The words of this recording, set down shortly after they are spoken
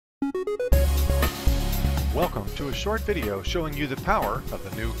Welcome to a short video showing you the power of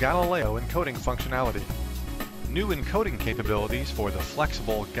the new Galileo encoding functionality. New encoding capabilities for the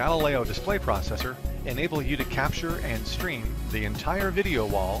flexible Galileo display processor enable you to capture and stream the entire video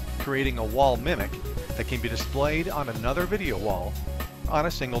wall, creating a wall mimic that can be displayed on another video wall on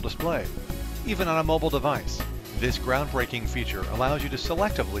a single display, even on a mobile device. This groundbreaking feature allows you to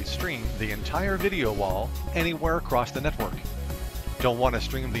selectively stream the entire video wall anywhere across the network. Don't want to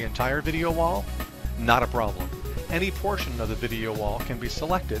stream the entire video wall? Not a problem. Any portion of the video wall can be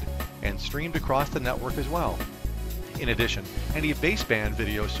selected and streamed across the network as well. In addition, any baseband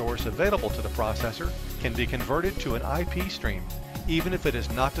video source available to the processor can be converted to an IP stream, even if it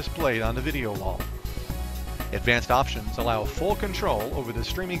is not displayed on the video wall. Advanced options allow full control over the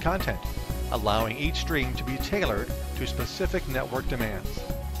streaming content, allowing each stream to be tailored to specific network demands.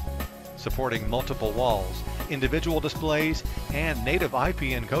 Supporting multiple walls, individual displays, and native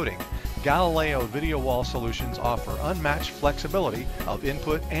IP encoding, Galileo video wall solutions offer unmatched flexibility of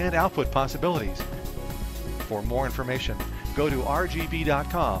input and output possibilities. For more information, go to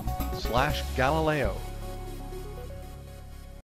rgb.com/Galileo.